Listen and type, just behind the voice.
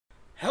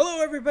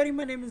everybody,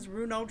 my name is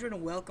Rune Aldrin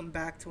and welcome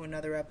back to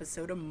another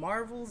episode of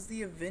Marvel's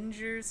The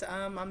Avengers.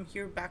 I'm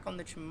here back on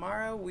the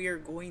Kamala. We are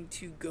going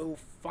to go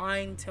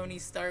find Tony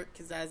Stark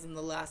because as in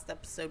the last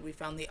episode we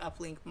found the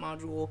uplink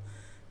module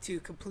to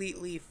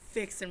completely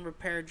fix and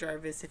repair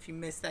Jarvis. If you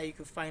missed that, you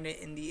can find it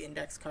in the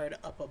index card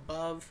up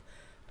above.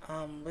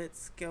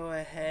 Let's go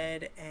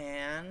ahead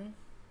and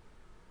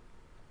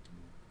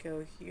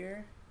go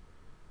here.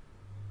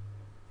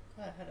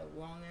 God, I had a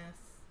long ass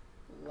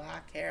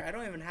black hair. I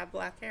don't even have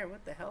black hair.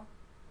 What the hell?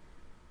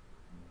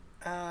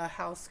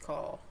 House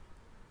call.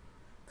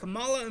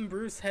 Kamala and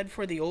Bruce head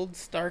for the old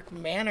Stark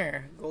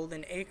Manor,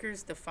 Golden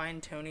Acres, to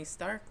find Tony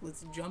Stark.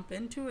 Let's jump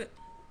into it.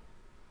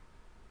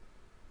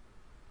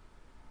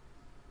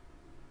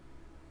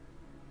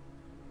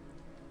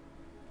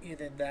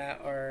 Either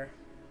that or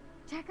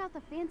check out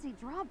the fancy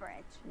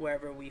drawbridge.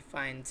 Wherever we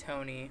find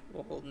Tony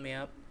will hold me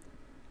up.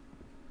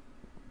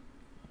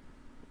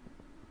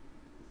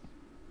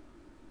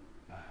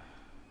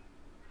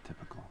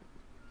 Typical.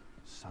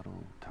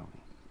 Subtle Tony.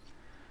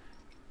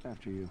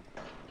 After you.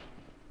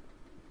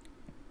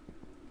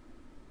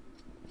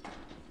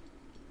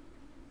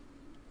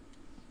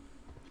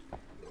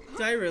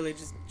 Did I really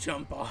just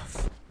jump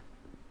off?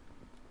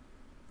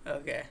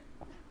 Okay.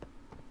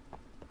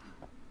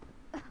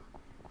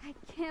 I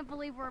can't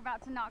believe we're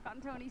about to knock on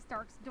Tony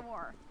Stark's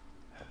door.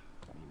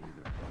 Me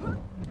neither.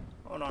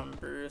 Hold on,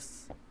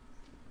 Bruce.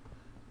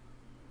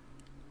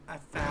 I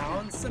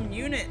found some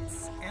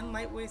units and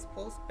lightweight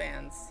pulse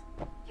bands.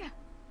 Yeah.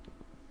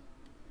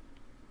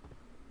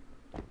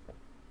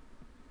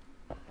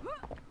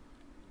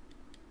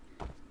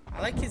 I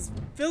like his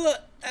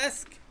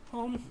villa-esque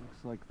home.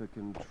 Looks like the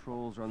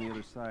controls are on the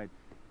other side.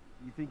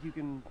 You think you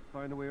can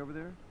find a way over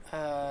there?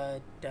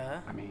 Duh.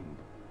 I mean,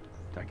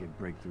 I could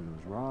break through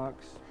those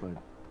rocks, but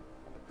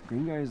the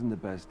green guy isn't the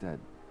best at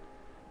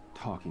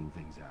talking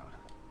things out.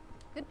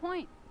 Good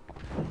point.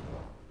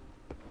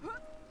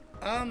 What?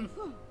 I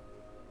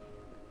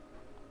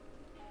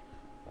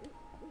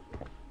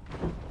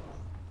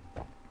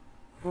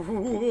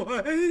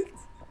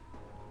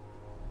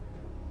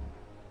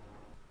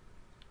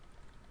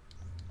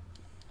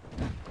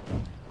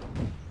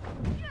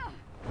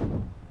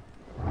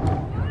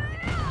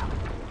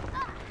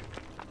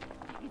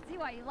can see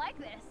why you like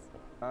this.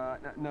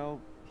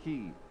 No,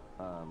 he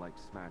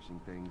likes smashing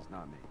things,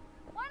 not me.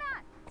 Why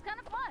not? It's kind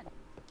of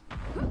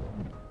fun.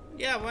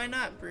 Yeah, why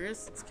not,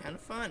 Bruce? It's kind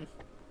of fun.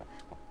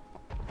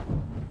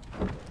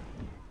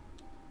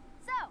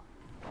 So,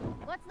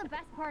 what's the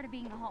best part of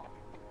being the Hulk?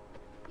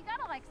 You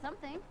gotta like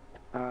something.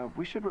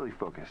 We should really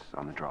focus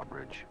on the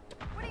drawbridge.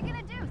 What are you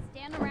gonna do?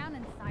 Stand around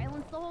in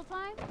silence the whole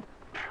time?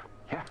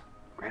 Yeah,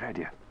 great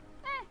idea.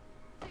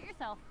 Suit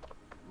yourself.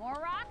 More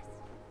rocks?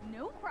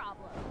 No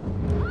problem.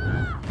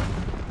 Ah!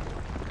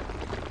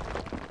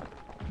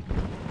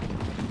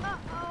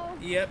 Uh-oh.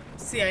 Yep.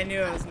 See, I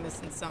knew I was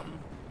missing something.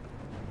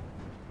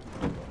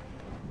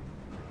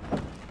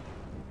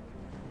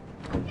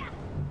 Yeah.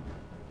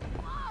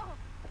 Whoa.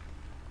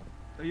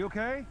 Are you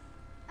okay?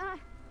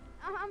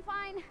 I'm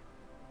fine.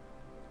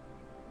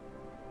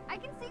 I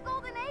can see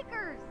Golden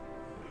Acres.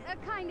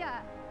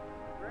 Kinda.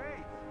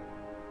 Great.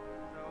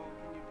 So,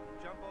 can you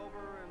jump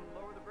over and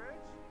lower the bridge?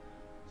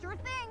 Sure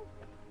thing.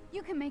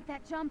 You can make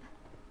that jump.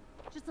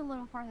 Just a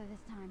little farther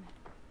this time.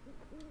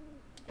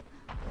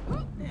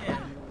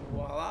 And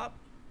voila.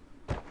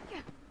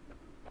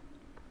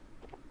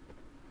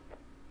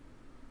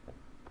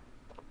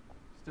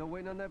 Still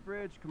waiting on that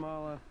bridge,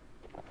 Kamala.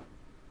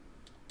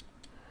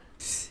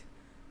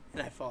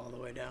 And I fall all the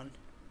way down.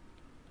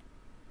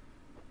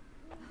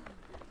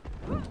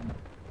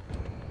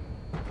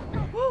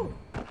 Woo!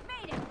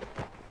 Made it.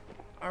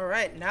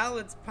 Alright, now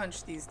let's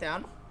punch these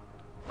down.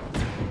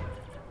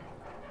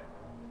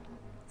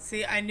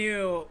 See, I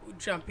knew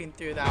jumping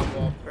through that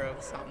wall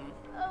broke something.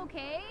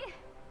 Okay.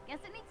 Guess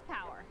it needs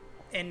power.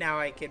 And now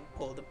I can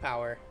pull the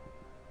power.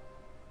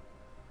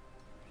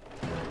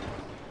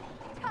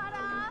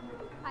 Ta-da!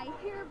 I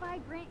hereby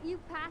grant you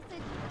passage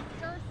to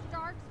Sir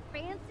Stark's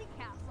fancy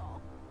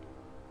castle.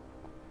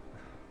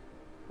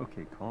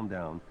 Okay, calm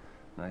down.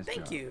 Nice job.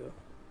 Thank you.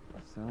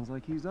 Sounds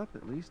like he's up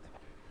at least.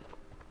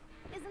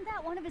 Isn't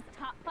that one of his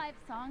top 5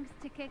 songs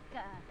to kick,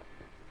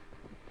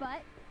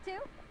 butt to?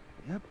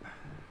 Yep.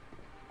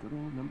 Good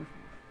old number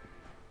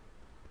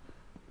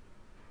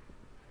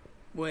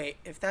 4. Wait,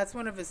 if that's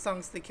one of his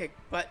songs to kick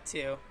butt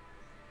to,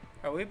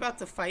 are we about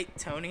to fight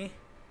Tony?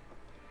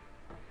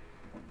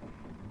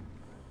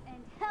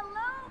 And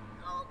hello,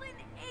 Golden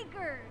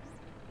Acres!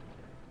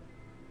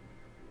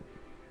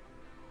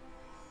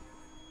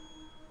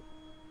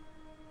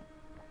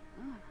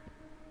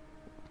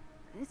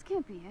 This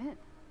can't be it.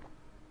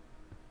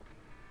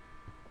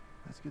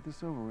 Let's get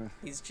this over with.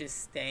 He's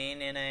just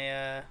staying in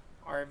a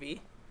RV.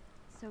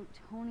 So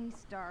Tony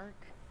Stark,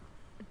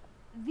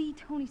 the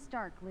Tony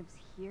Stark lives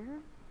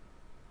here?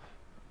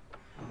 It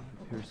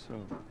appears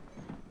so.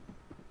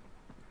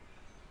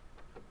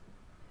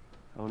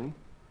 Tony?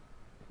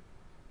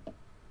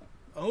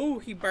 Oh,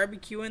 he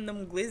barbecuing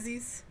them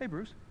glizzies. Hey,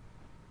 Bruce.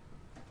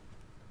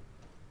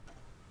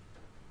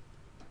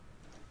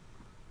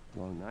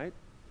 Long night?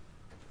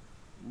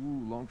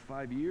 Ooh, long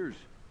 5 years.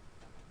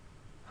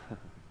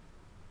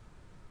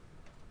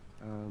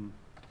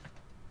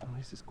 At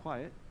least it's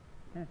quiet.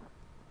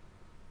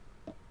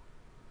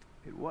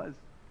 It was.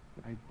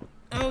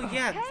 Oh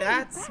yeah, Hey,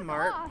 that's back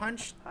smart. off.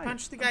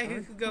 Punch the guy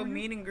who could go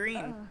mean and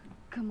green.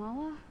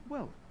 Kamala?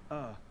 Well,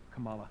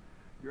 Kamala,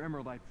 your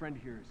Emeraldite friend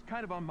here is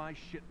kind of on my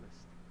shit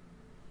list.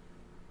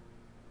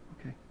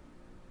 Okay.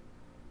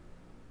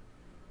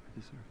 I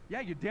deserve it.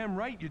 Yeah, you're damn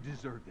right you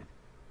deserved it.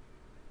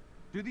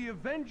 Do the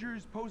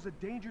Avengers pose a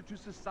danger to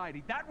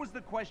society? That was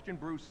the question,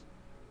 Bruce.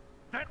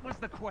 That was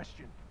the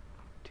question.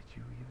 Did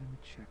you even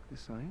check the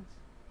science?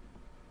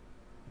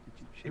 Did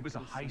you check It was a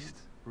the heist,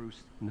 science?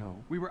 Bruce.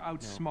 No. We were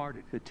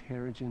outsmarted. The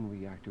Terrigen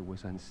reactor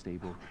was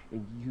unstable,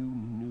 and you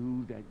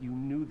knew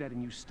that,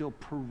 and you still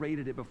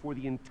paraded it before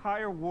the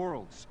entire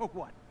world. So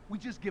what? We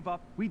just give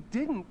up? We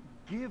didn't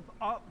give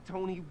up,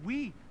 Tony.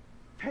 We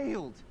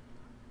failed.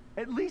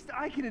 At least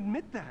I can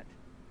admit that.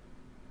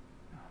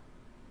 No,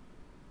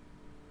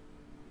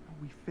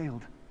 we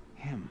failed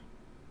him.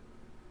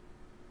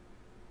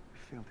 We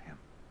failed him.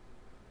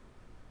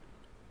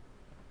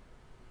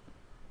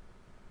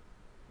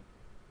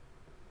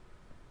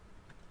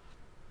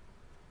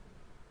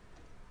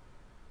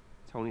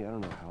 Tony, I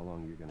don't know how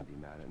long you're gonna be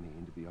mad at me,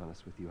 and to be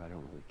honest with you, I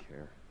don't really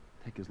care.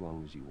 Take as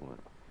long as you want.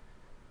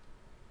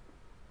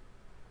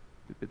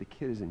 But the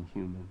kid isn't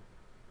human.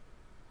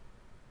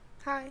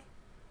 Hi.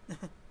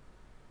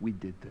 We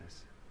did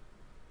this.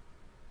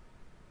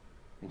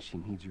 And she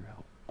needs your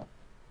help.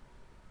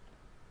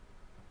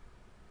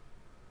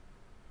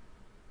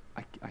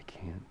 I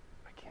can't.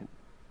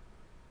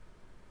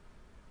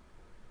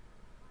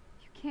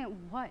 You can't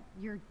what?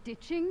 You're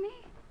ditching me?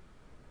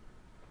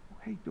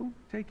 Hey, don't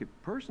take it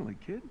personally,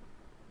 kid.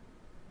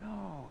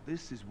 No,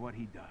 this is what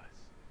he does,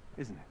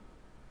 isn't it?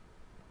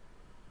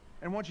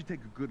 And why don't you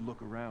take a good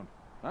look around,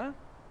 huh?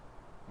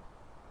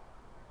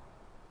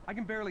 I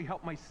can barely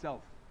help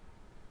myself.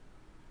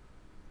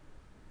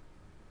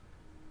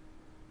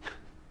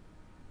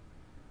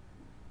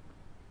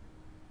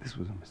 This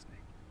was a mistake.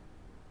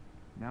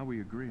 Now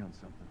we agree on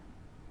something.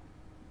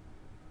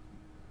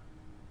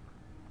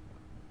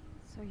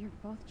 So you're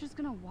both just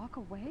gonna walk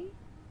away?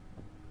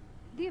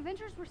 The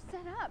Avengers were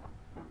set up.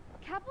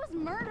 Cap was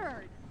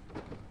murdered.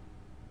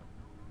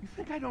 You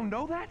think I don't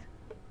know that?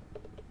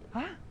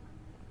 Huh?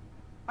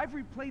 I've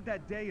replayed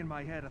that day in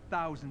my head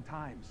 1,000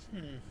 times.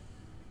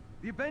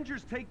 The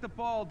Avengers take the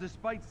fall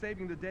despite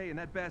saving the day, and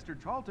that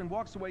bastard Tarleton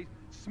walks away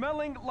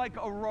smelling like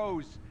a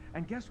rose.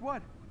 And guess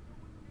what?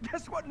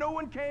 Guess what? No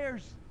one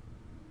cares.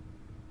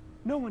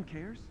 No one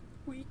cares.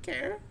 We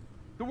care.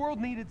 The world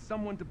needed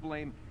someone to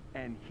blame,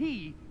 and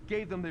he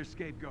gave them their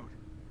scapegoat.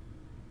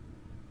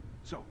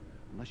 So,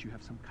 unless you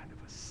have some kind of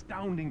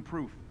astounding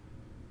proof,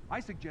 I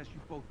suggest you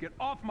both get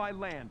off my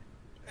land.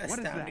 What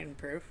is Astounding that?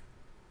 proof.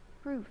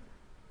 Proof.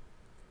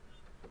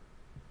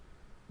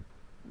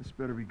 This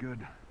better be good.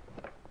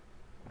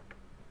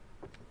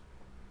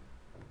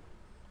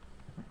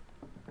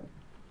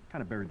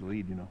 Kind of buried the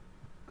lead, you know.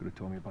 Could have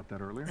told me about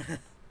that earlier.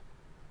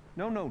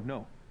 No.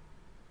 No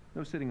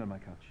sitting on my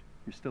couch.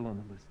 You're still on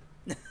the list.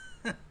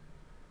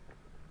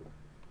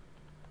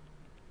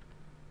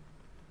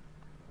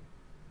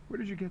 Where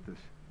did you get this?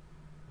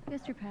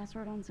 Guessed your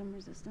password on some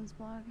resistance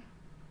blog.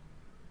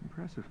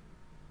 Impressive.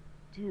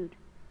 Dude,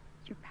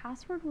 your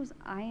password was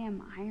I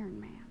am Iron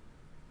Man.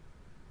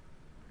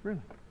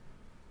 Really?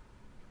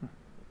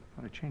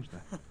 Thought I changed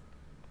that.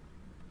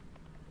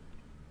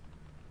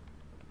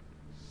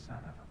 Son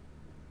of a...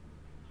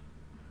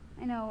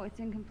 I know, it's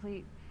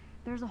incomplete.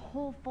 There's a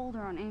whole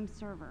folder on AIM's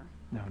server.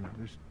 No,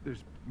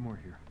 there's more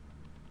here.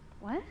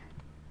 What?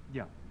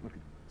 Yeah, look,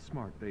 it's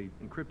smart. They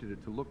encrypted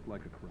it to look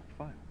like a corrupt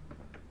file.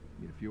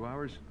 Need a few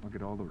hours, I'll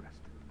get all the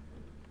rest.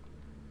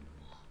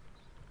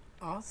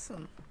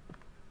 Awesome.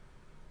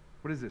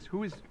 What is this?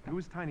 Who is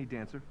Tiny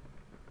Dancer?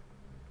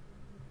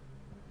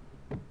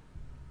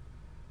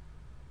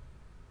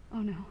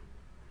 Oh no.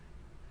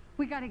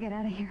 We gotta get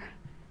out of here.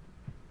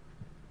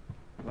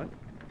 What?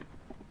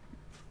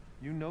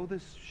 You know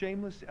this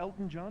shameless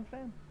Elton John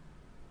fan?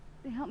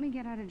 They helped me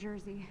get out of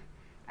Jersey.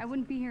 I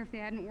wouldn't be here if they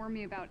hadn't warned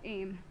me about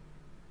AIM.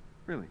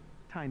 Really?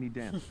 Tiny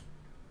Dancer.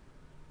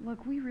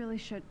 Look, we really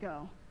should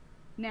go.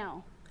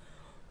 Now.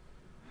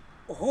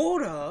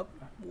 Hold up.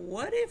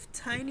 What if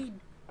Tiny...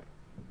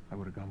 I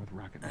would have gone with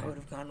Rocket Man. I would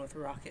have gone with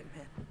Rocket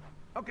Man.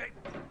 Okay.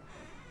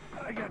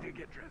 I got to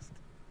get dressed.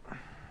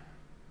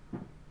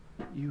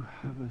 You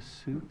have a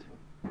suit?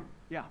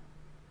 Yeah.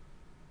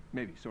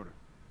 Maybe, sort of.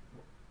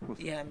 We'll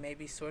see. Yeah,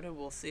 maybe, sort of.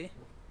 We'll see.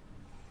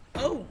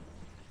 Oh,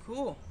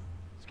 cool.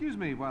 Excuse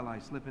me while I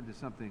slip into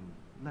something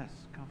less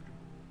comfortable.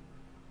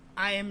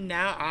 I am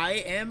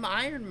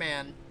Iron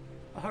Man.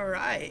 All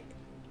right.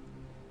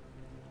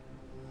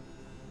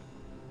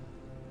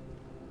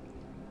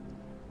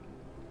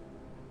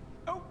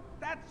 Oh,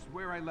 that's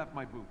where I left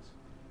my boots.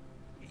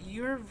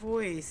 Your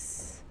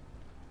voice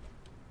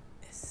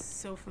is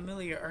so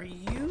familiar. Are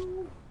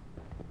you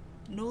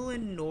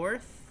Nolan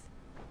North?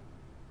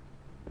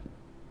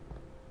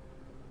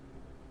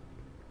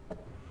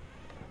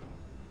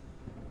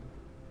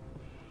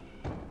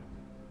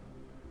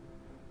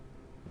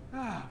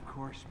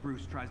 course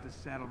Bruce tries to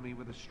saddle me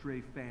with a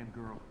stray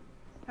fangirl.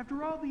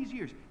 After all these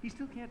years, he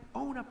still can't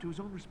own up to his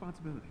own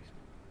responsibilities.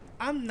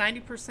 I'm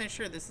 90%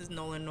 sure this is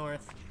Nolan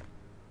North.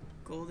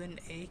 Golden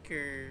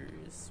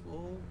Acres.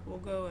 We'll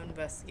go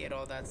investigate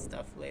all that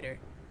stuff later.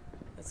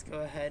 Let's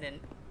go ahead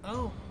and...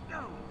 Oh!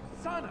 No,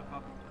 son of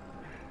a...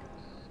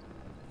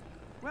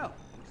 Well,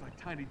 looks like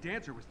Tiny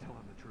Dancer was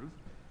telling the truth.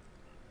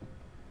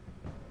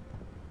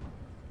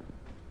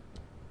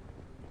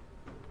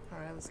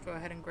 Alright, let's go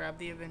ahead and grab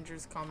the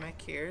Avengers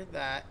comic here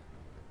that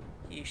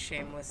he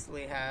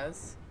shamelessly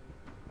has.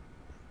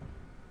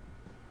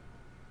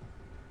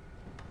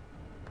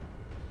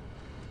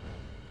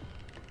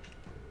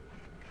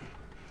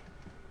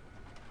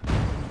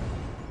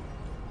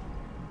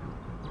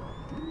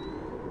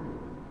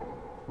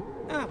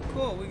 Oh,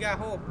 cool, we got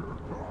hope.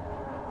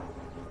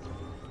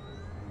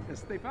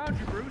 Yes, they found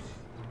you, Bruce.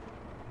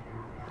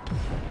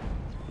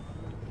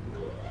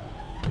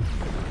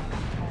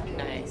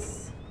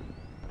 Nice.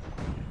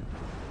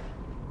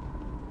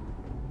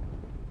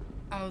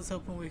 I was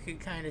hoping we could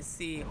kind of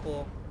see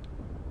Hulk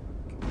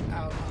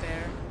out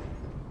there.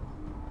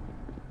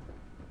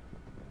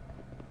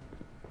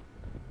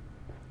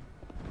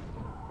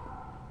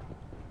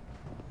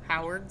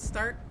 Howard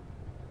Stark?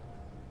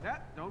 Yeah,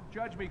 don't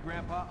judge me,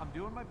 Grandpa. I'm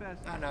doing my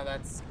best. Oh no,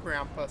 that's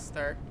Grandpa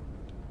Stark.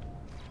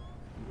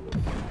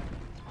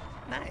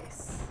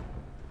 Nice.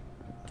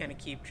 Gonna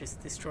keep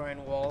just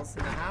destroying walls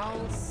in the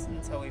house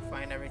until we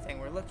find everything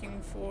we're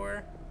looking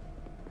for.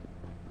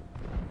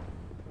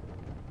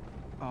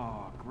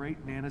 Oh,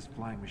 great Nana's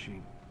flying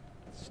machine.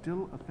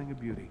 Still a thing of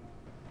beauty.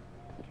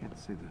 Can't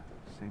say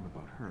the same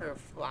about her. Her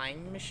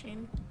flying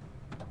machine?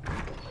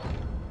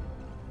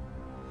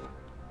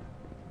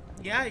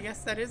 Yeah, I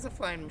guess that is a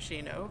flying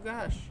machine. Oh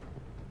gosh.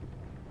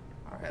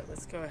 Alright,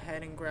 let's go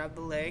ahead and grab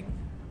the leg.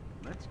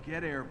 Let's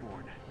get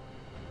airborne.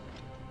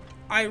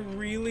 I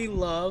really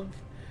love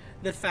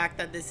the fact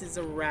that this is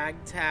a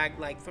ragtag,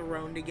 like,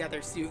 thrown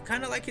together suit.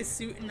 Kind of like his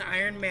suit in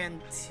Iron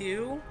Man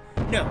 2.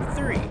 No,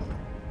 3.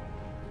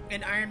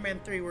 In Iron Man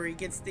 3, where he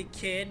gets the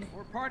kid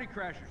We're party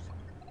crashers.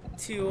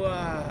 to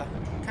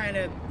kind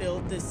of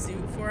build the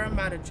suit for him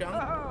out of junk.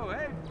 Oh,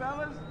 hey,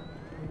 fellas.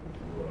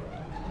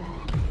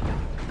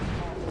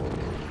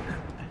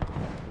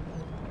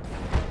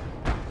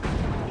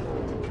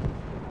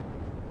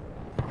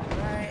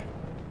 Alright.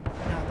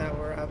 Now that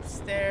we're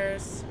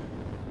upstairs.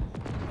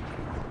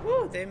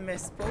 Woo, they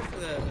missed both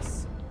of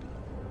those.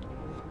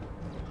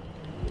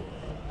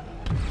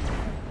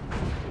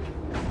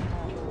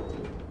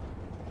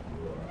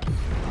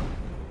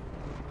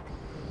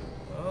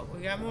 Oh,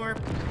 we got more.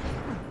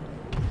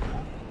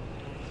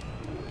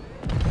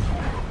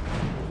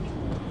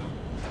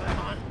 Come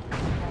on.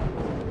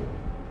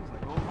 It's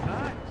like old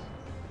times.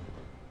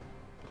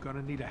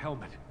 Gonna need a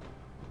helmet.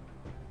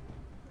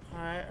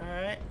 Alright,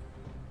 alright.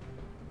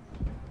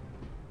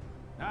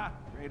 Ah,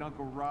 great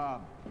Uncle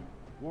Rob.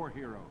 War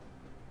hero.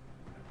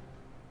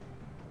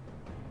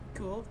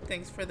 Cool.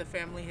 Thanks for the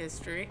family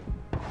history.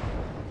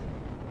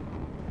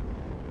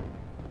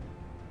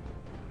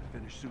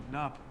 Finish suiting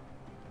up.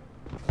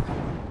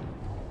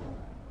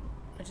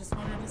 I just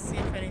wanted to see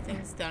if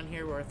anything's down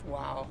here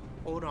worthwhile.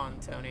 Hold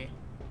on, Tony.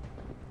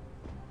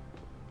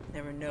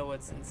 Never know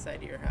what's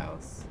inside your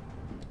house.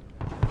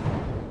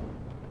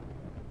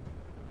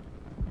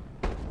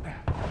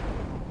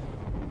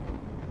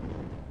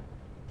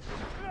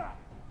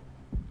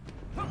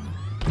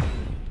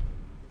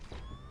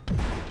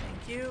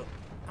 Thank you.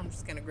 I'm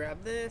just gonna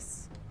grab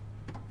this.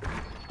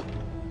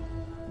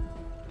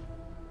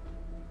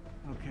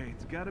 Okay,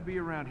 it's gotta be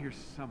around here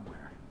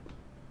somewhere.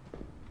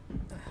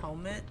 A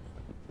helmet.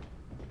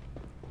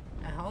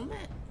 A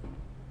helmet?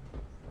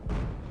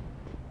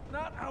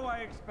 Not how I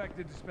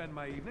expected to spend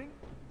my evening.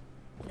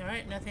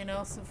 Alright, nothing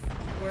else of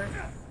worth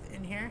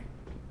in here.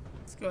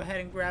 Let's go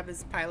ahead and grab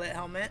his pilot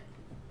helmet.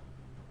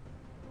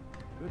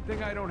 Good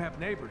thing I don't have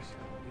neighbors.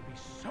 They'd be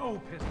so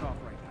pissed off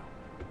right now.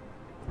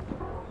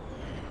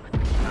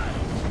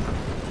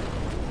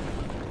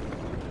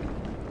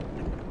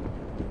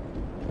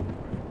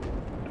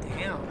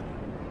 Damn.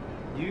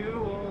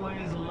 You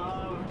always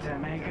love to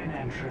make an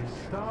entrance,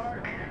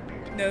 Stark.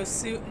 No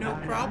suit, no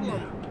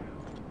problem.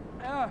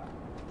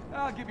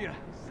 I'll give you a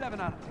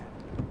 7 out of 10.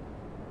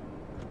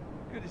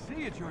 Good to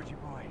see you, Georgie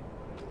boy.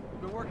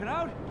 You been working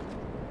out?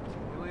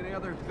 Really any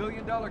other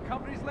billion-dollar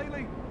companies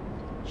lately?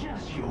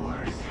 Just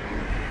yours.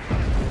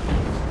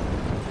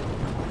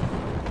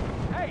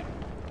 Hey!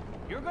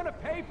 You're gonna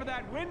pay for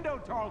that window,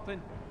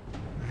 Tarleton!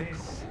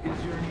 This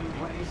is your new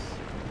place?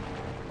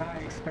 I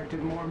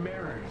expected more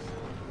mirrors.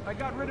 I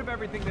got rid of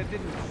everything that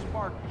didn't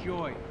spark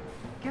joy.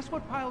 Guess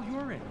what pile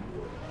you're in?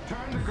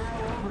 Turn the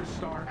girl over,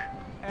 Stark.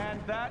 And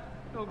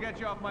that'll get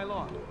you off my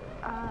lawn.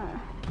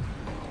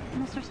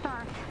 Mr.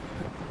 Stark.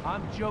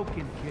 I'm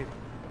joking, kid.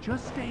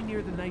 Just stay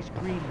near the nice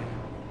green man.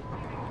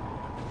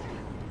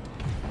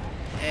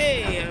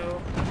 Hey,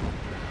 yo.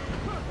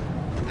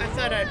 I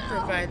thought I'd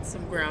provide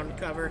some ground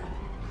cover.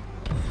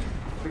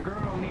 The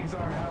girl needs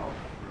our help.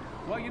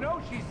 Well, you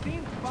know, she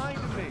seems fine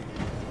to me.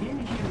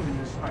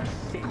 Inhumans are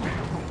sick.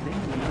 They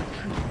need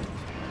treatment.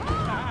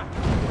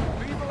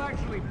 People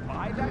actually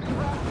buy that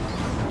crap?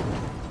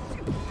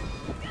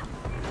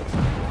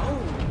 Oh,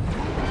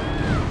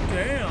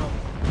 damn.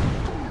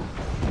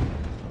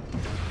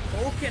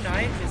 Hulk and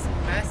I just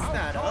messed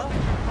that up.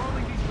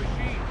 Controlling these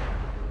machines.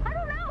 I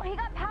don't know. He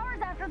got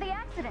powers after the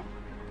accident.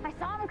 I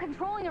saw him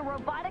controlling a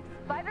robotic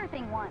spider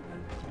thing once.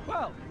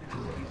 Well,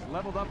 he's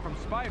leveled up from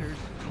spiders.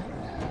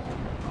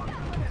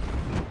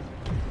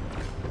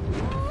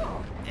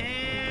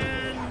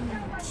 And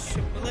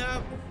triple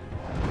up.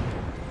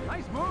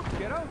 Nice move,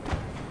 kiddo.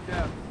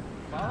 Yeah,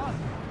 boss.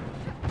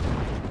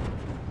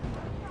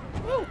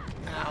 Woo.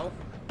 Ow.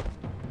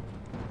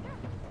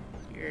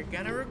 You're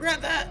gonna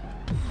regret that.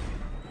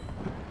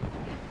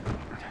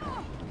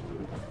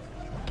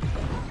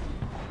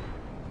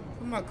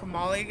 Come on,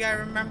 Kamala, you gotta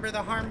remember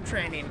the harm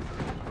training.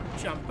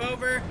 Jump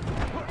over.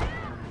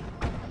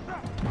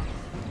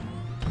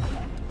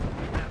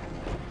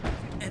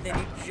 And then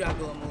you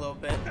juggle him a little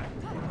bit.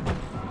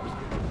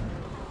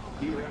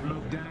 You have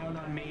looked down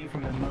on me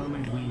from the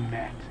moment we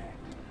met.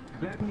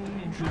 Let me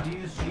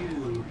introduce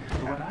you to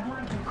what I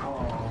like to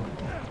call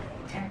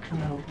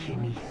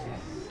technokinesis.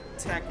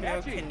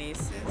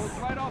 Technokinesis. Pulls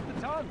right off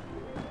the tongue.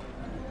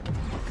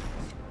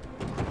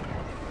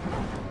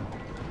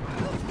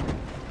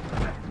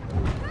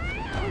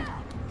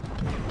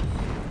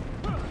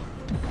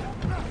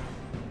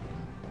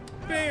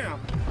 Bam!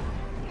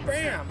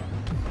 Bam!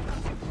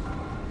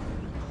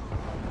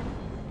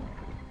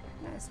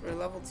 Nice, we're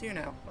level 2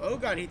 now. Oh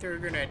god, he threw a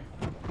grenade.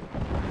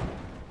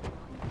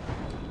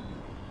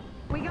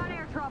 We got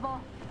air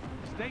trouble.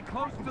 Stay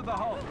close to the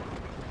hull.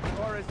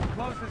 Or as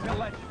close as he'll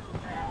let you.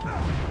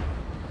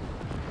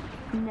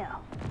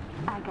 No,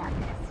 I got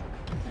this.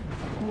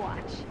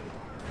 Watch.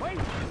 Wait!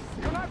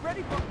 You're not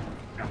ready for...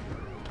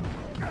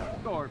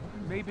 Or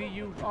maybe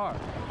you are.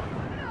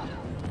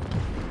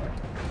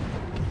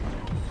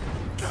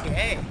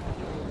 Okay.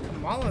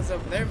 Kamala's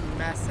over there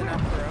messing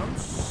up her own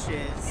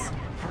shiz.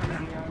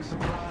 Frankly, I'm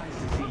surprised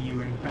to see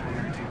you and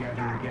Banner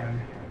together again.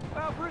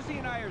 Well, Brucey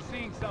and I are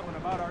seeing something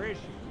about our issue.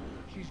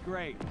 She's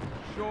great.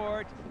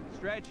 Short,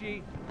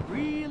 stretchy,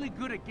 really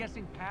good at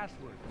guessing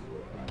passwords.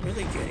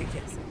 Really good at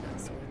guessing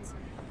passwords.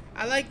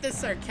 I like the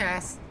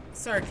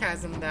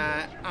sarcasm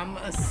that I'm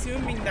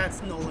assuming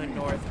that's Nolan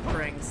North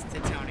brings to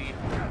Tony.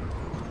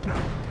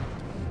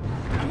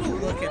 I'm gonna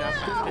look it up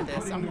after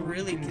this. I'm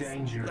really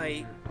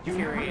like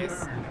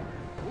curious.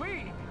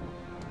 We?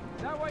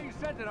 Is that why you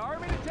sent an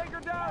army to take her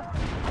down?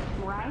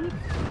 Right?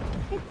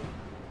 It's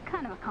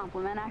kind of a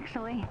compliment,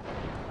 actually.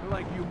 I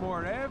like you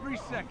more every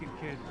second,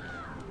 kid.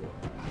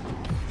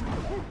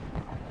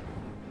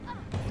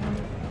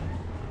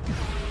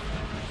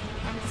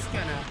 I'm just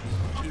gonna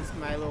use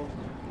my little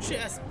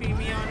chest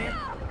beamy on it.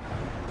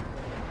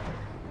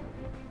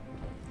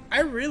 I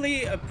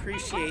really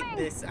appreciate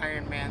this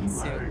Iron Man You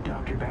suit. heard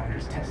Dr.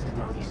 Banner's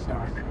testimony,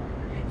 Stark.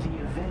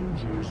 The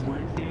Avengers were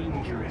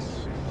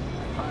dangerous.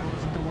 I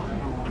wasn't the one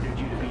who ordered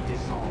you to be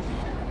dissolved.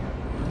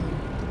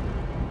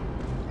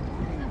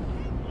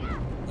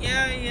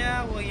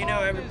 Yeah, well, you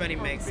know, everybody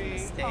makes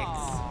mistakes.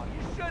 Aw,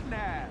 you shouldn't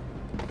have.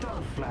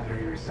 Don't flatter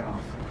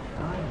yourself.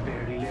 I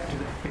barely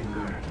lifted a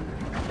finger.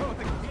 Oh,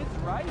 the kid's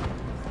right?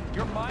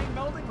 You're mind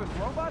melding with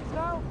robots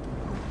now?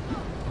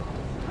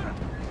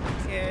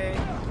 Okay.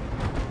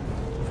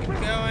 Keep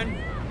going.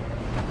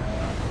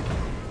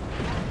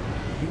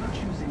 You're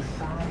choosing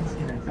sides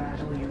in a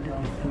battle you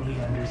don't fully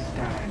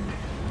understand.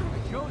 I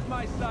chose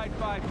my side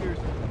 5 years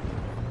ago.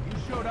 You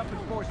showed up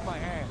and forced my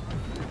hand.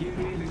 Give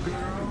me the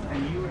girl,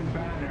 and you and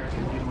Banner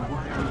can do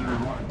whatever you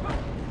want.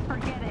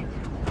 Forget it.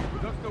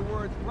 Took the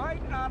words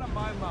right out of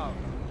my mouth.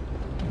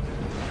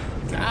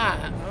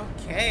 God,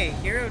 okay.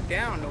 Hero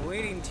down,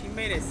 awaiting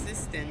teammate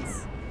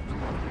assistance.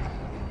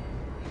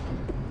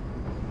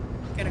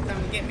 Gonna come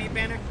and get me,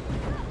 Banner?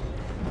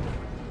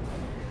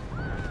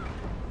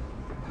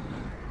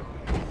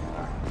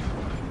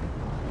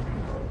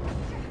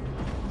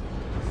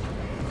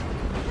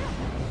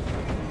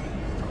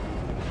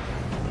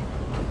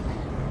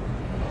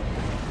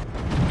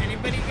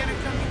 Anybody gonna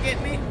come and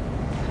get me?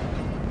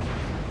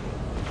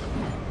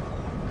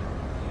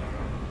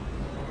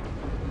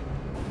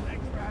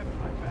 Thanks for having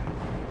my back.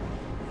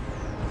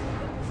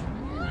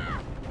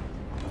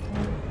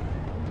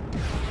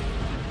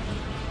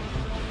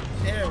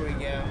 There we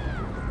go.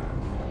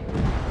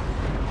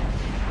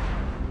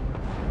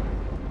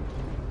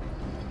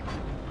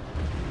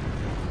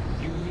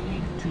 You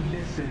need to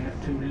listen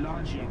to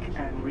logic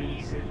and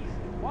reason.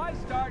 Why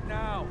start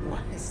now?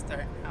 Why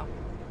start now?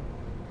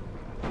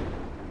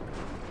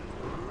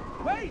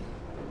 Wait!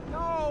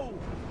 No!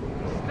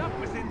 Stuff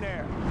was in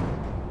there.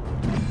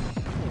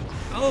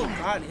 Oh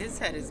god, his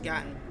head has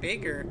gotten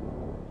bigger.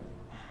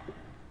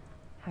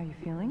 How you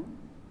feeling?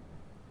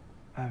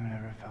 I've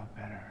never felt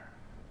better.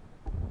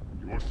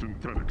 Your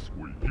synthetics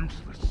were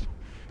useless.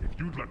 If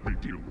you'd let me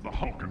deal with the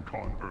Hulk and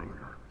Khan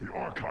earlier, the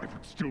archive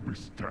would still be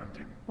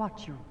standing.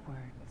 Watch your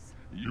words.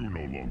 You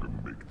no longer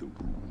make the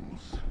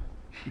rules.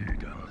 He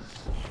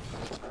does.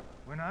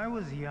 When I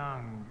was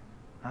young,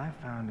 I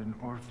found an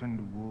orphaned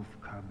wolf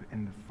cub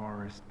in the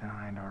forest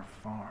behind our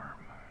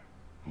farm.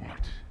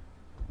 What?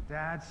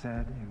 Dad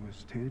said it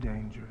was too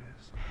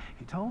dangerous.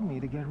 He told me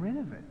to get rid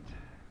of it.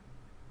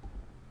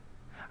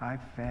 I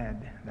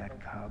fed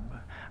that cub.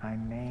 I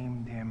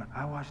named him.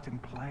 I watched him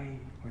play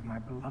with my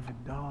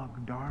beloved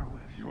dog, Darwin.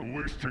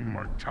 You're wasting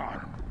my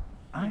time.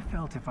 I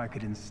felt if I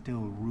could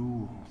instill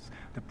rules,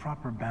 the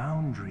proper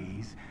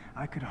boundaries,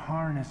 I could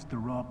harness the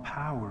raw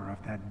power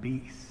of that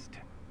beast.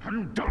 Have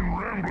you done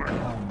rambling?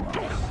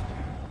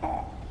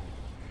 Almost.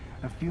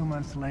 A few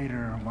months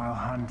later, while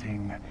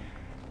hunting,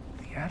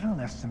 the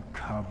adolescent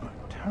cub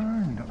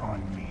turned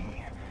on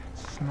me,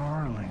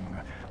 snarling,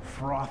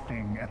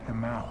 frothing at the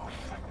mouth.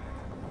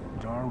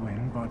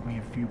 Darwin bought me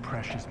a few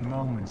precious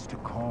moments to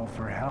call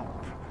for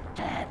help.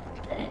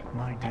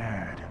 My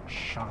dad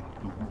shot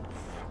the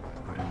wolf,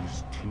 but it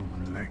was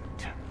too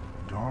late.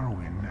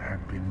 Darwin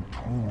had been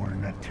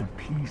torn to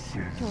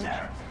pieces. George.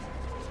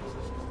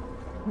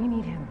 We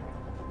need him.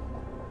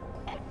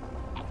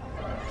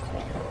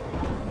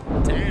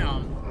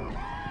 Damn.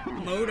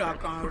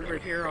 MODOK on over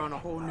here on a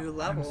whole new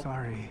level. I'm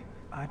sorry.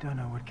 I don't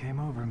know what came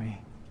over me.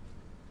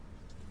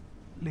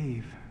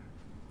 Leave.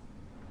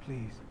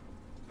 Please.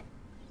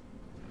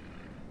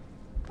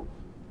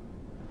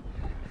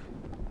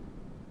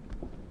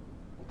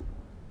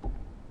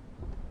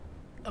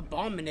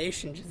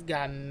 Abomination just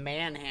got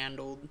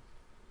manhandled.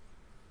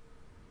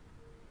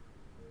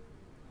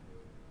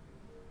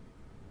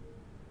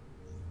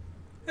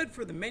 Head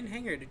for the main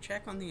hangar to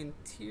check on the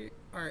interior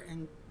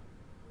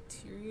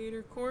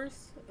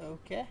course.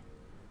 Okay.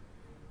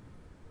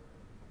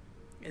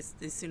 As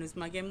soon as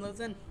my game loads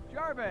in.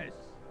 Jarvis!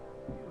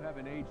 You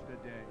haven't aged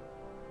a day.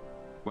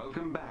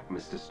 Welcome back,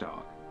 Mr.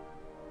 Stark.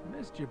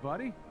 Missed you,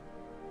 buddy.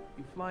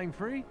 You flying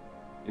free?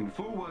 In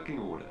full working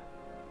order.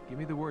 Give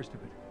me the worst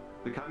of it.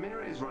 The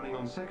Chimera is running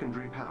on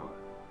secondary power.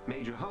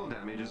 Major hull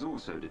damage is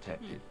also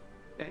detected.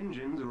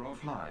 Engines are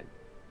offline.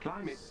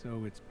 Climate...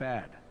 So it's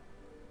bad.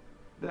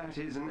 That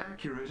is an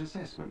accurate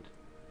assessment.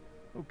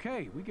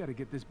 Okay, we gotta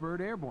get this bird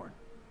airborne.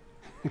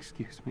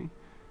 Excuse me?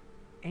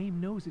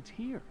 AIM knows it's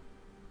here.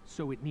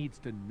 So it needs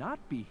to not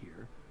be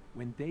here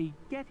when they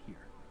get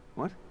here.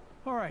 What?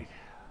 All right.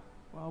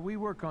 While we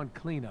work on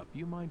cleanup,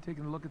 you mind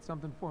taking a look at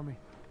something for me?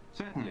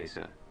 Certainly,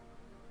 sir.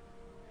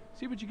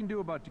 See what you can do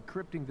about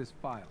decrypting this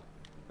file.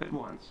 At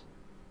once.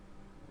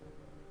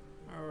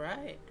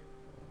 Alright.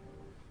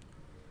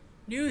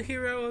 New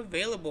hero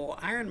available.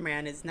 Iron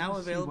Man is now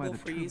Let's see why available the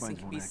for use and turbines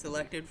can be won't activate.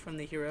 selected from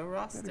the hero Better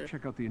roster.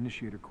 check out the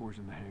initiator cores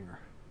in the hangar.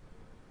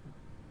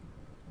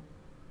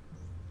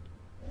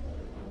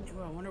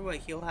 Ooh, I wonder what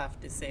he'll have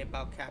to say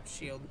about Cap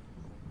Shield.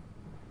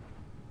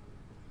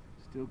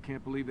 Still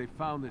can't believe they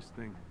found this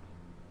thing.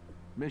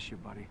 Miss you,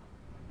 buddy.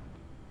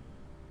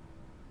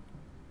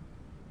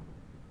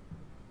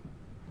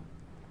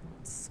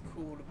 It's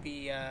cool to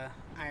be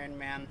Iron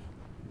Man.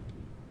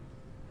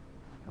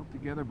 Held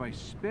together by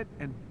spit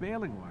and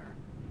baling wire.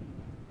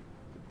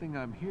 Good thing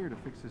I'm here to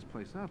fix this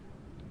place up.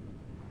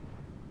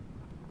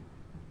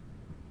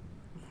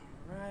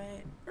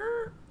 Alright.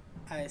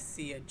 I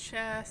see a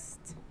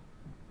chest.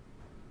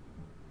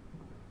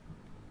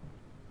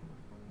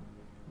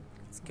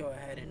 Let's go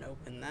ahead and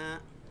open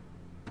that.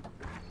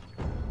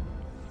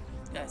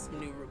 Got some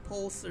new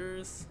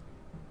repulsors.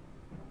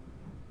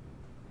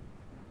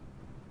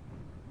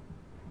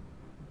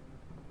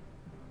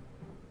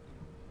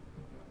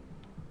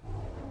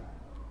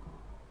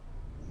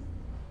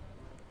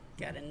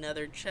 Got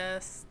another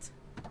chest.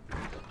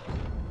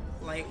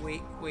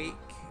 Lightweight quake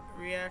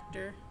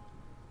reactor.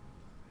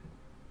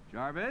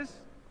 Jarvis,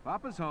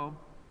 Papa's home.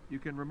 You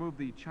can remove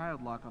the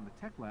child lock on the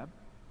tech lab.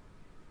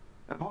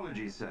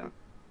 Apologies, sir.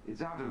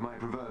 It's out of my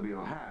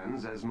proverbial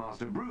hands as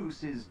Master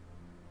Bruce is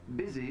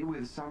busy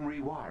with some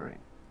rewiring.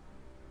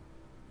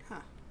 Huh.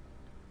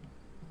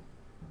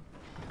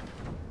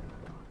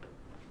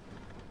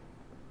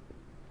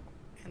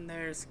 And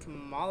there's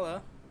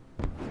Kamala.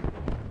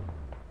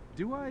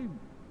 Do I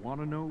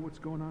want to know what's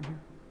going on here?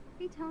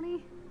 Hey,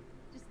 Tony.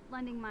 Just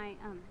lending my,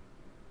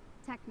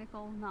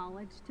 technical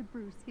knowledge to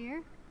Bruce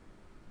here.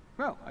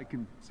 Well, I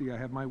can see I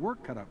have my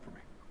work cut out for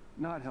me.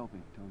 Not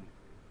helping, Tony.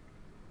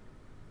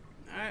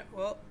 Alright,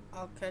 well,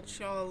 I'll catch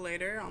y'all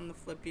later on the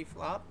flippy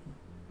flop.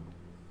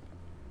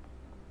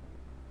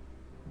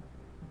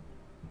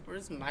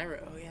 Where's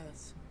Myra? Oh,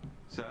 yes.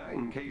 Sir,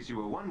 in case you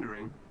were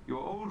wondering, your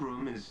old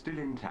room is still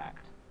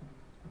intact.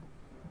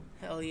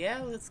 Hell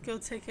yeah, let's go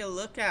take a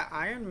look at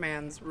Iron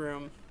Man's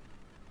room.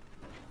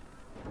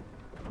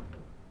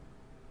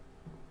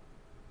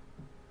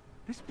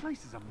 This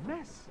place is a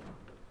mess.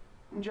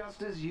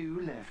 Just as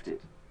you left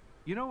it.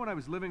 You know, when I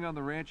was living on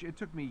the ranch, it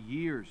took me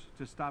years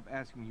to stop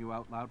asking you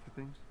out loud for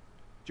things.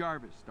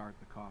 Jarvis, start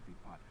the coffee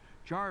pot.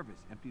 Jarvis,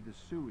 empty the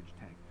sewage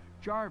tank.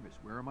 Jarvis,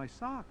 where are my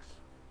socks?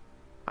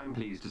 I'm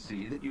pleased to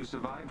see that you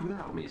survived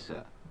without me,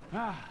 sir.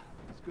 Ah,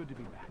 it's good to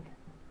be back.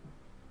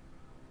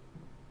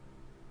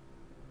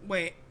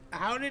 Wait,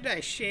 how did I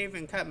shave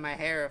and cut my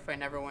hair if I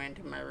never went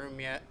into my room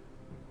yet?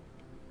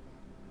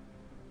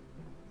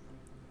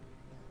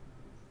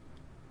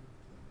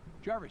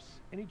 Jarvis,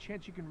 any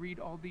chance you can read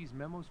all these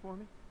memos for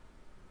me?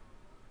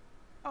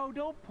 Oh,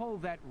 don't pull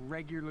that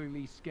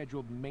regularly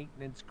scheduled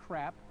maintenance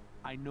crap.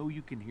 I know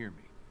you can hear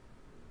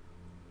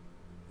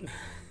me.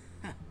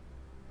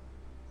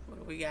 What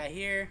do we got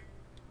here?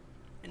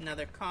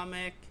 Another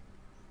comic.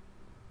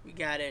 We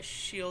got a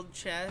shield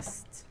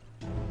chest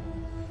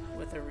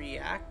with a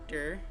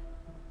reactor.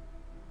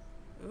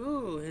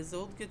 Ooh, his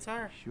old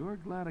guitar. Sure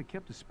glad I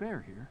kept a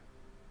spare here.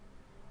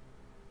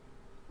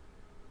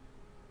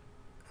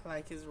 I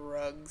like his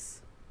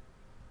rugs.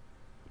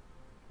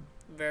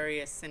 Very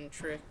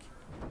eccentric.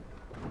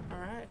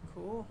 Alright,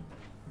 cool.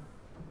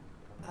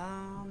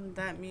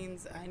 That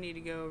means I need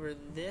to go over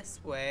this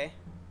way.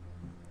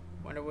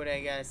 Wonder what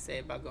I gotta say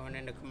about going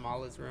into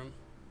Kamala's room.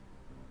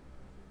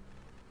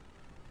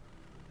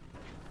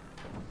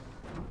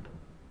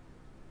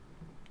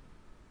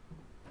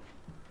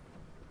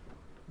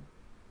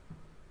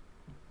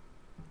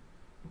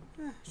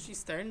 She's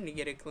starting to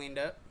get it cleaned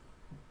up.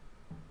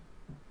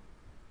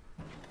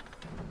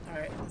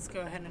 Alright, let's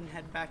go ahead and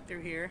head back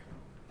through here.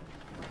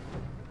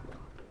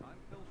 I'm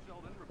Phil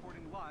Sheldon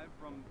reporting live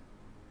from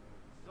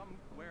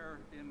somewhere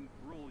in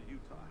rural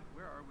Utah.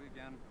 Where are we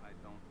again? I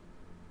don't...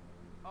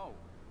 Oh,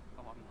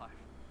 I'm live.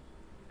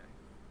 Okay.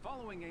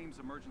 Following AIM's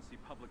emergency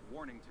public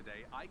warning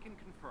today, I can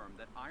confirm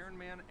that Iron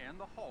Man and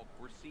the Hulk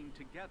were seen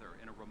together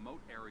in a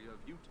remote area of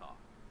Utah,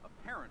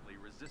 apparently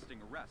resisting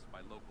arrest by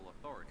local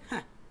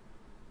authorities.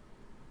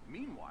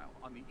 Meanwhile,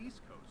 on the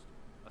East Coast,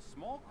 a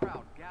small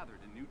crowd gathered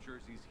in New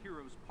Jersey's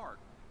Heroes Park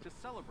to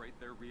celebrate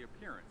their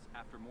reappearance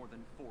after more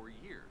than 4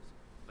 years,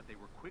 but they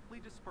were quickly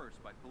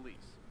dispersed by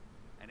police.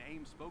 An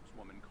AIM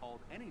spokeswoman called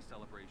any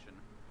celebration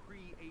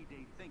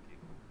pre-A-Day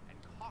thinking and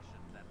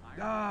cautioned that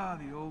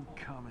Iron The old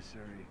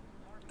commissary.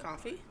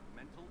 Coffee?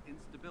 mental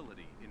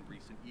instability in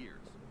recent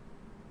years.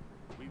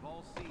 We've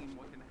all seen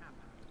what can happen.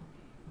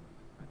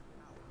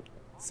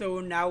 So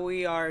now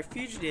we are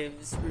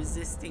fugitives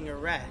resisting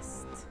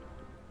arrest.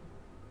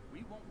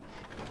 We won't.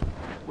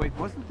 Wait,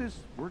 wasn't this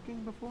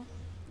working before?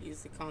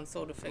 Use the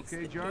console to fix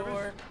Okay, the Jarvis.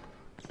 door.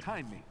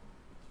 Time me.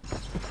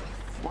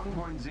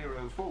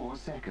 1.04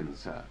 seconds,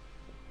 sir.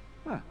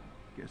 Huh.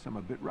 Guess I'm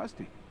a bit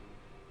rusty.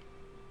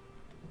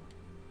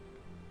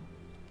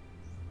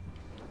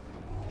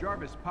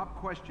 Jarvis, pop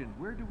question.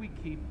 Where do we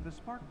keep the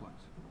spark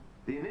plugs?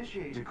 The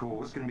initiator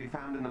cores can be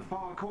found in the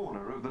far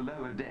corner of the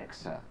lower deck,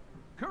 sir.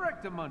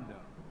 Correctamundo.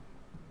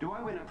 Do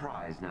I win a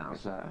prize now,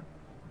 sir?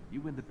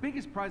 You win the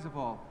biggest prize of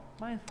all,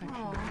 my affection.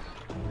 Aw.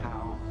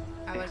 How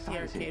I like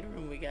the exciting. arcade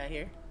room we got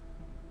here.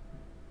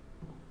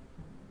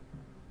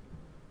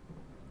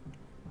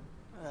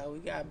 We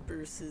got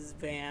Bruce's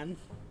van.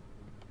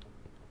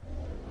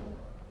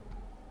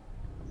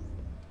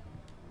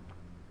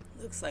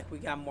 Looks like we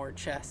got more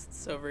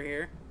chests over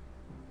here.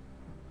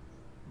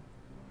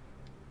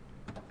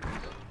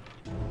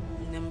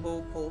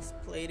 Nimble pulse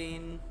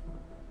plating.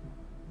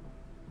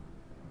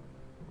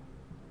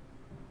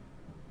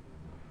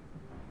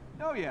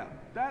 Oh yeah,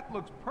 that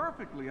looks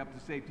perfectly up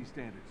to safety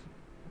standards.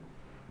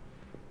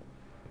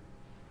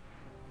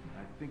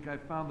 I think I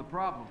found the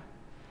problem.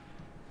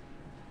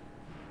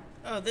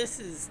 Oh, this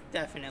is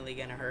definitely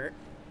gonna hurt.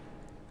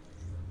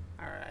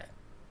 Alright.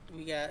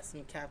 We got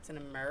some Captain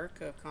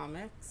America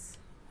comics.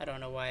 I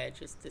don't know why I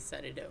just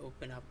decided to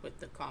open up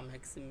with the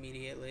comics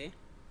immediately.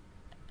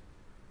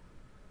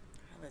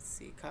 Let's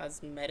see,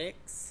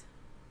 cosmetics.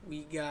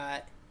 We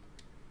got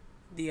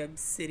the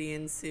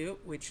Obsidian suit,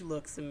 which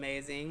looks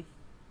amazing.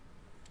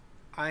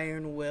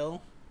 Iron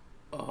Will.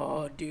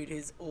 Oh, dude,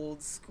 his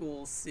old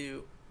school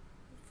suit.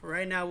 For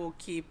right now, we'll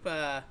keep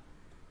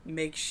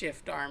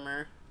makeshift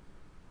armor.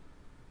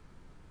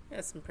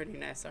 Got some pretty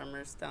nice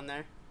armors down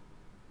there.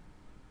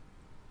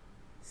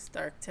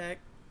 Stark Tech.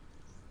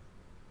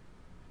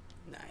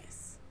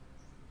 Nice.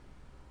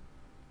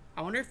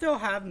 I wonder if they'll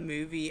have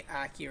movie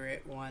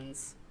accurate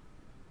ones.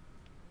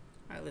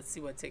 Alright, let's see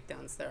what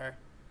takedowns there are.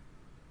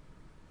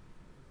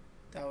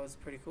 That was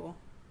pretty cool.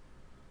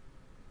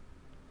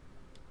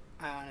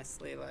 I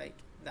honestly like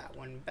that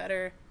one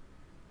better.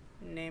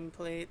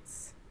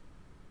 Nameplates.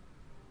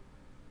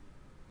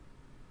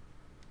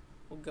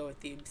 We'll go with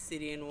the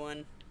Obsidian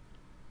one.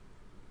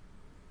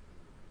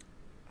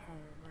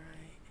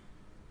 Alright.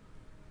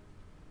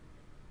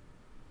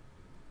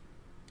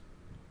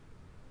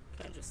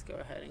 Can I just go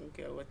ahead and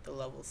go with the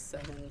level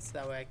 7 so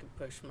that way I can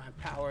push my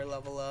power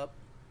level up.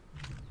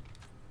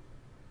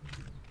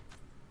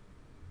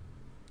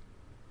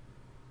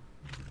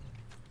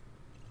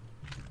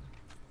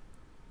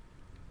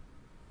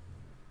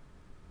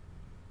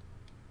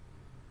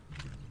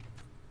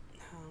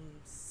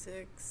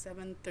 Six,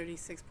 7,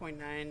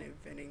 36.9,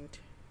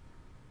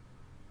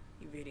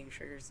 evading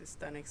triggers a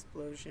stun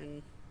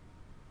explosion.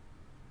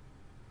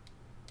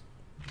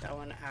 That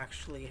one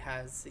actually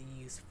has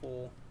a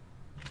useful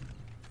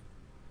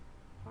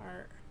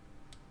part.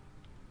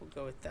 We'll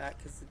go with that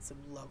because it's a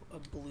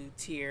blue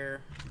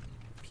tier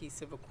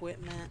piece of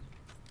equipment.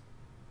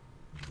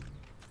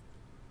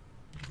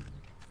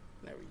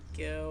 There we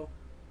go.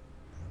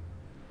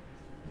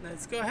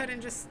 Let's go ahead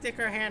and just stick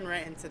our hand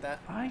right into that.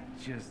 I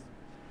just...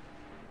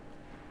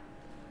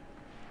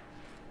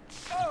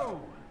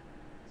 Oh!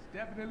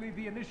 definitely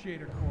the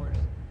initiator cores.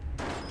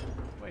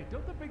 Wait,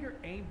 don't the bigger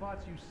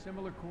aimbots use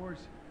similar cores?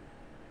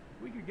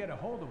 If we could get a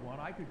hold of one,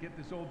 I could get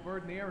this old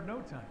bird in the air in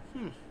no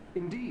time.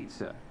 Indeed,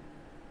 sir.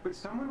 But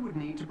someone would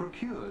need to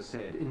procure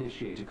said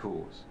initiator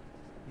cores.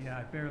 Yeah,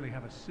 I barely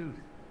have a suit.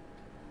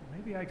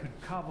 Maybe I could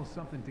cobble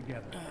something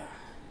together.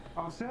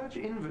 I'll search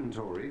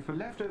inventory for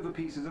leftover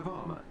pieces of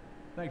armor.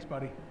 Thanks,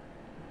 buddy.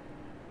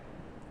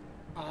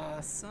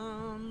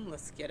 Awesome.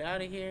 Let's get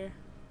out of here.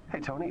 Hey,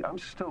 Tony, I'm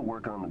still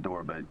working on the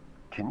door, but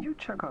can you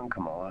check on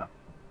Kamala?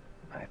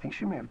 I think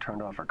she may have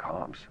turned off her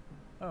comms.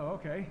 Oh,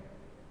 okay.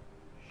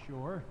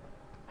 Sure.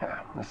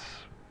 Yeah, this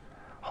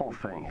whole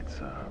thing, it's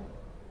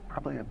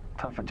probably a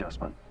tough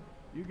adjustment.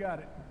 You got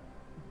it.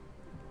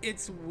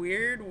 It's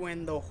weird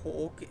when the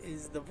Hulk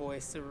is the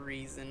voice of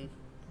reason.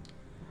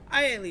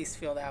 I at least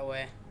feel that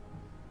way.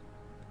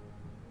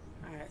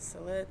 Alright, so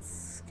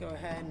let's go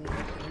ahead and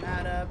open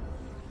that up.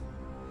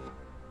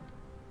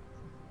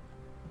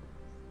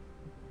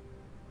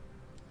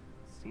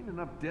 Seen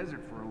enough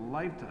desert for a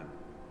lifetime.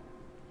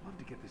 Love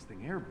to get this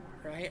thing airborne.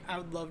 Right? I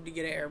would love to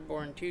get it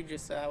airborne too,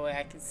 just so that way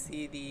I can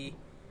see the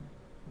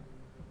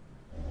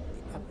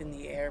up in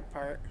the air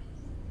part.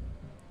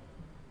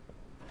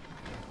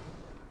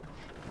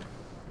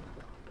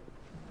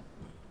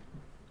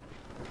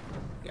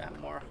 Got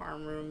more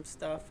harm room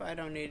stuff. I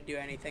don't need to do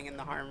anything in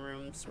the harm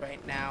rooms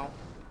right now.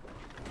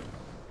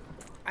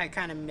 I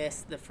kind of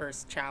missed the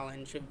first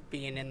challenge of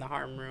being in the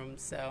harm room,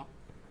 so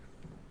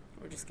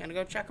we're just gonna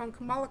go check on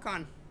Kamala.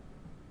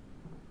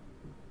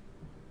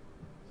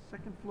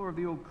 Second floor of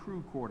the old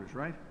crew quarters,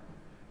 right?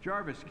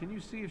 Jarvis, can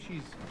you see if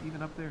she's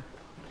even up there?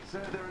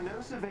 Sir, there are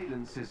no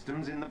surveillance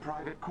systems in the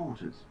private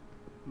quarters.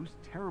 Whose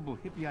terrible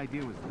hippie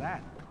idea was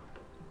that?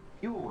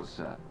 Yours,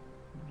 sir.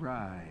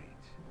 Right.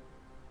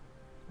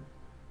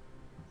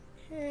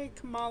 Hey,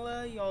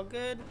 Kamala, y'all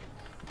good?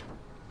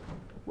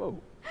 Whoa.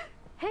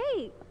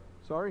 Hey!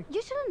 Sorry?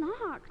 You should have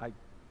knocked. I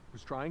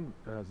was trying.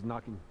 I was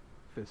knocking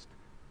fist.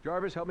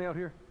 Jarvis, help me out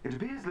here. It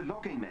appears the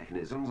locking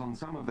mechanisms on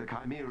some of the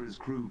Chimera's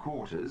crew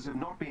quarters have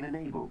not been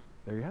enabled.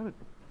 There you have it.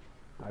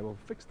 I will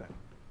fix that.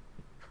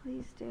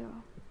 Please do.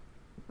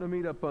 I'll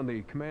meet up on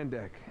the command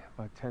deck.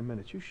 About 10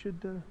 minutes. You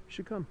should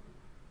come.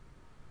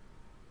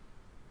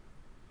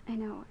 I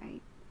know,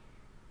 I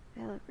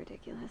look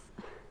ridiculous.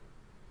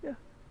 Yeah.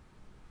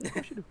 Of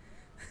course you do.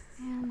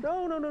 Man.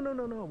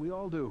 No. We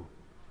all do.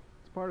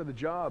 It's part of the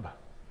job.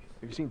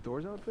 Have you seen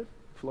Thor's outfit?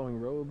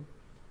 Flowing robe,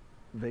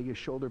 Vegas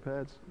shoulder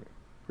pads.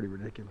 Pretty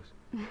ridiculous.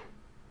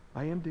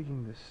 I am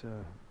digging this,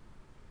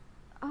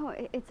 Oh,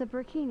 it's a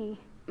burkini.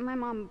 My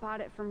mom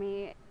bought it for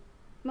me.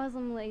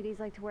 Muslim ladies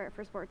like to wear it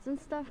for sports and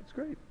stuff. It's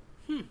great.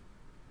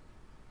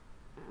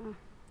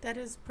 That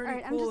is pretty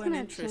Alright, cool and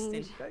I'm just gonna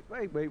interesting. change.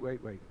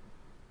 Wait.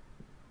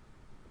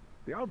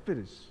 The outfit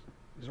is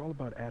all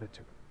about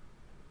attitude.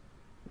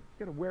 You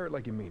gotta wear it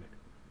like you mean it.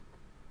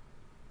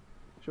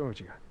 Show me what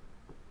you got.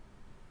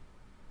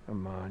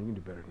 Come on, you can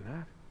do better than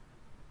that.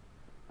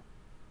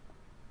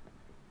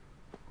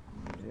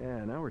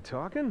 Yeah, now we're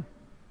talking.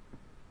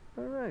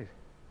 All right.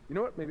 You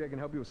know what? Maybe I can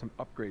help you with some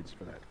upgrades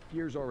for that.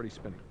 Gear's already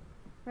spinning.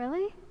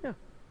 Really? Yeah.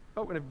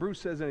 Oh, and if Bruce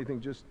says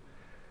anything, just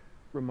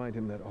remind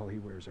him that all he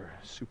wears are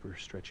super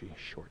stretchy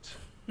shorts.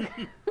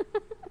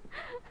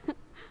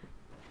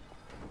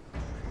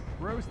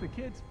 Bruce, the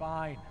kid's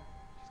fine.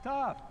 She's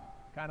tough.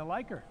 Kind of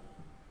like her.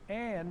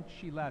 And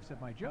she laughs at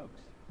my jokes.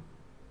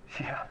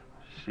 Yeah,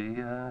 she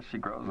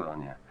grows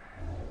on you.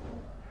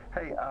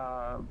 Hey,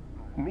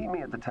 meet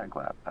me at the tech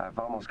lab. I've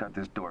almost got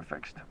this door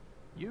fixed.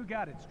 You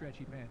got it,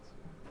 stretchy pants.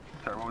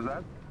 Sorry, what was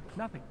that?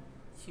 Nothing.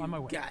 You On my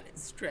way. got it,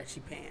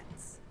 stretchy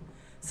pants.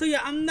 So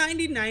yeah, I'm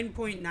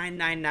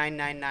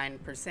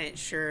 99.99999%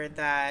 sure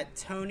that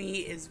Tony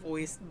is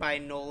voiced by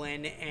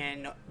Nolan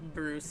and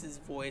Bruce is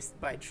voiced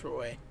by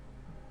Troy.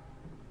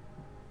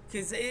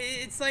 Because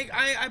it's like,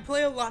 I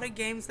play a lot of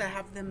games that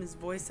have them as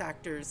voice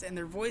actors, and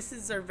their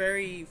voices are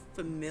very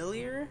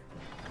familiar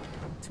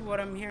to what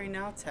I'm hearing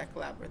now. Tech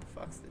lab, where the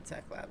fuck's the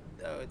tech lab?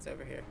 Oh, it's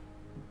over here.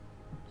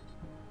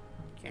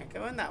 Can't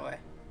go in that way.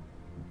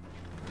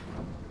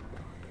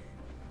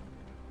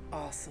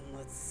 Awesome,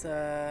 let's,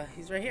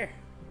 he's right here.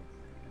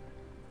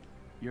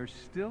 You're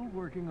still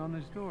working on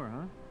this door,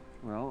 huh?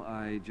 Well,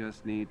 I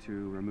just need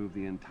to remove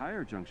the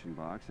entire junction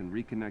box and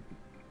reconnect.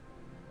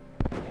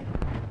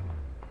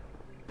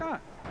 Ah,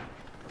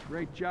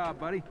 great job,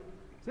 buddy.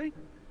 See?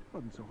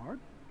 Wasn't so hard.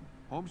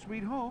 Home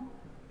sweet home.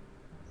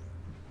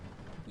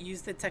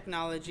 Use the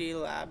technology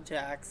lab to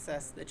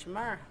access the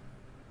Chimera.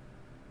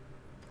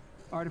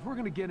 All right, if we're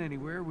going to get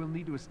anywhere, we'll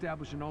need to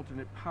establish an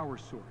alternate power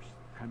source.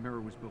 Chimera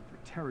was built for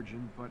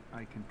Terrigen, but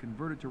I can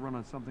convert it to run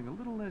on something a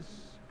little less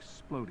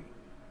explodey.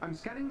 I'm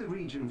scanning the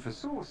region for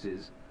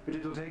sources, but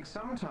it'll take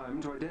some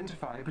time to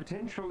identify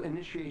potential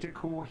initiator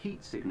core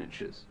heat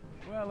signatures.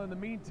 Well, in the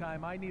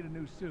meantime, I need a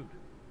new suit.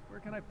 Where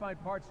can I find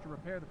parts to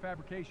repair the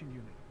fabrication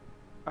unit?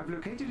 I've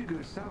located a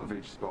good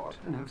salvage spot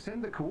and have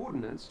sent the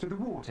coordinates to the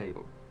war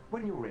table.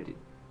 When you're ready.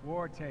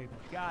 War table.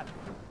 Got it.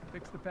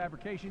 Fix the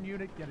fabrication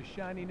unit, get a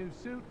shiny new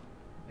suit,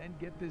 and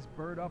get this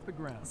bird off the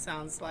ground.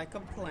 Sounds like a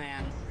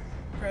plan.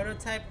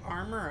 Prototype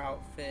armor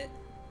outfit.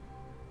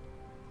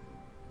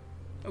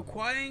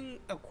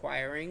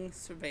 Acquiring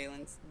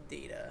surveillance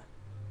data.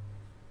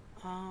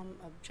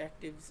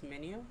 Objectives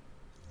menu.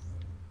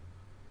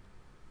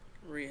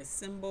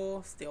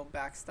 Reassemble. Steal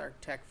backstar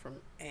tech from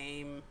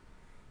AIM.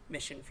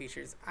 Mission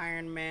features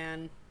Iron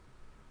Man.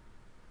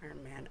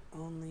 Iron Man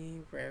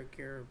only. Rare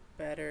gear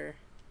better.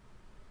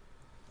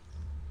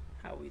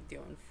 How we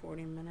doing?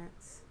 40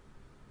 minutes.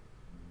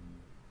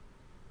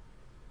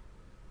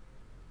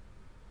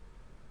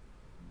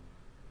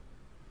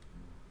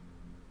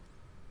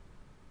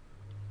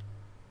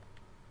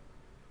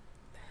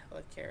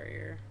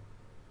 Helicarrier.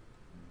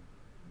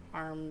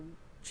 Arm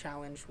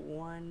challenge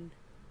 1.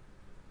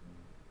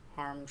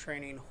 Arm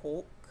training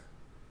Hulk.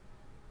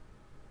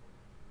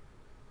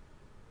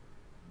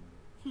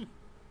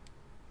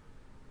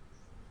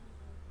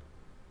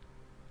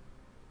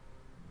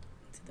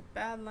 To the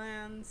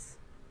Badlands.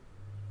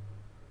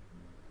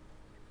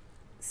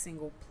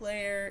 Single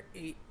player,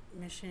 8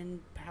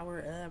 mission,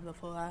 power up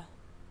before.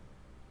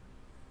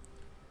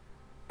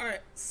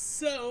 Alright,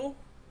 so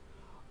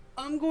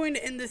I'm going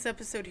to end this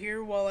episode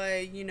here while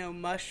I,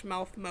 mush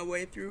mouth my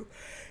way through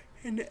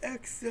an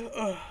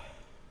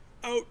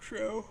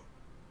outro.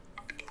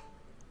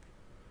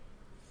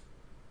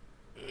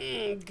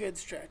 Good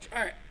stretch.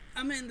 Alright,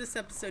 I'm gonna end this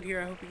episode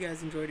here. I hope you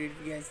guys enjoyed it.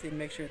 If you guys did,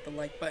 make sure to hit the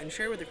like button.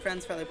 Share with your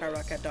friends, family, power,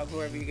 rock, cat, dog,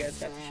 whoever you guys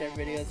got to share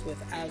videos with.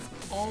 As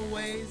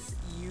always,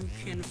 you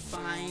can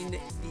find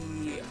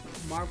the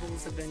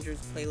Marvel's Avengers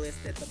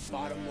playlist at the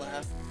bottom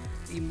left,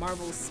 the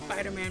Marvel's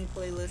Spider-Man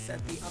playlist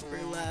at the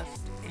upper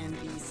left, and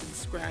the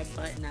subscribe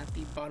button at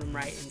the bottom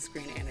right in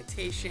screen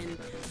annotation.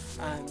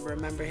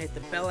 Remember, hit the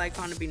bell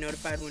icon to be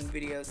notified when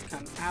videos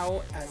come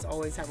out. As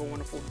always, have a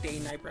wonderful day,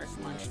 night, breakfast,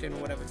 lunch, dinner,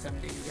 whatever time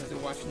of day you guys are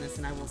watching this,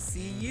 and I will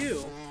see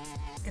you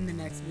in the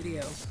next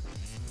video.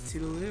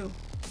 Toodaloo.